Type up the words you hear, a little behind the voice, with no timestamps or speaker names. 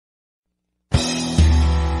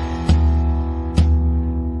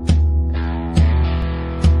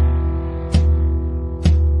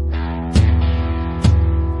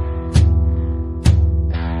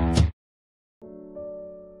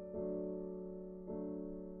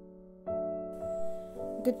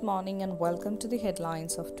Good morning and welcome to the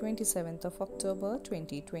headlines of 27th of October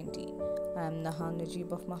 2020. I am Nahan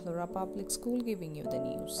Najib of MAHLARA Public School giving you the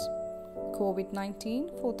news.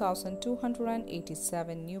 COVID-19,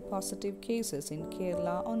 4,287 new positive cases in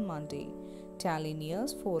Kerala on Monday, tally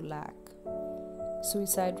nears 4 lakh.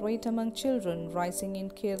 Suicide rate among children rising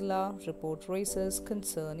in Kerala, report raises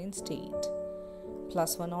concern in state.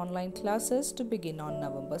 +1 online classes to begin on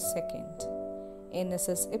November 2nd.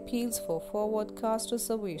 NSS appeals for forward caste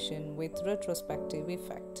reservation with retrospective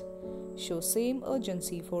effect. Show same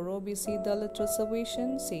urgency for OBC Dalit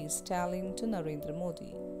reservation, says Stalin to Narendra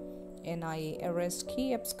Modi. NIA arrest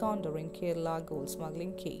key absconder in Kerala gold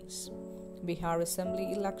smuggling case. Bihar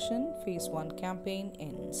Assembly election, phase 1 campaign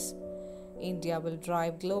ends. India will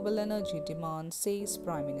drive global energy demand, says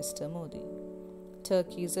Prime Minister Modi.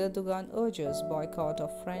 Turkey's Erdogan urges boycott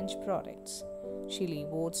of French products. Chile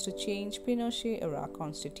votes to change Pinochet-era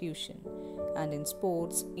constitution. And in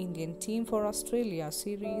sports, Indian team for Australia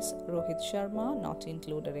series, Rohit Sharma not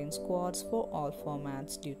included in squads for all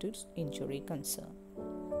formats due to injury concern.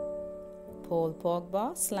 Paul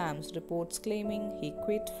Pogba slams reports claiming he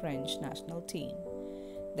quit French national team.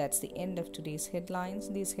 That's the end of today's headlines.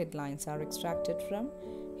 These headlines are extracted from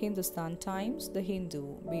Hindustan Times, The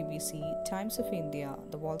Hindu, BBC, Times of India,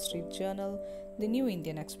 The Wall Street Journal, The New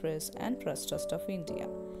Indian Express and Press Trust of India.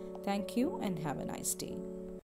 Thank you and have a nice day.